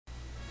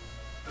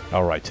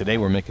Alright, today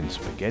we're making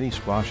spaghetti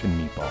squash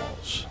and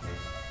meatballs.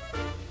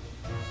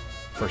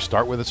 First,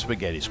 start with a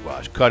spaghetti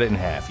squash. Cut it in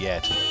half. Yeah,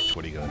 it's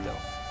what are you going to do?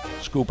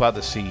 Scoop out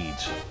the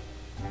seeds.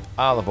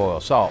 Olive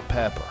oil, salt,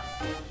 pepper.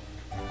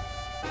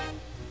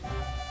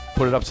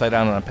 Put it upside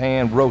down in a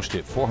pan. Roast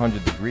it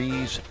 400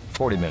 degrees,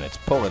 40 minutes.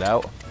 Pull it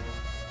out.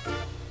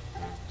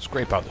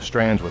 Scrape out the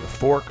strands with a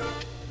fork.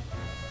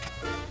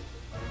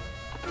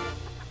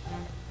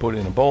 Put it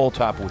in a bowl.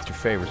 Top it with your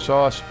favorite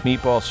sauce.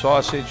 Meatball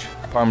sausage,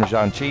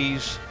 Parmesan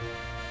cheese.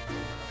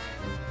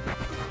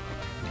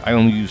 I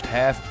only used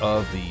half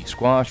of the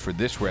squash for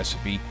this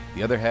recipe.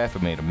 The other half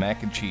I made a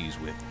mac and cheese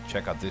with.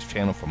 Check out this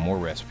channel for more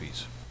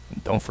recipes.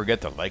 And don't forget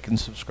to like and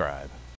subscribe.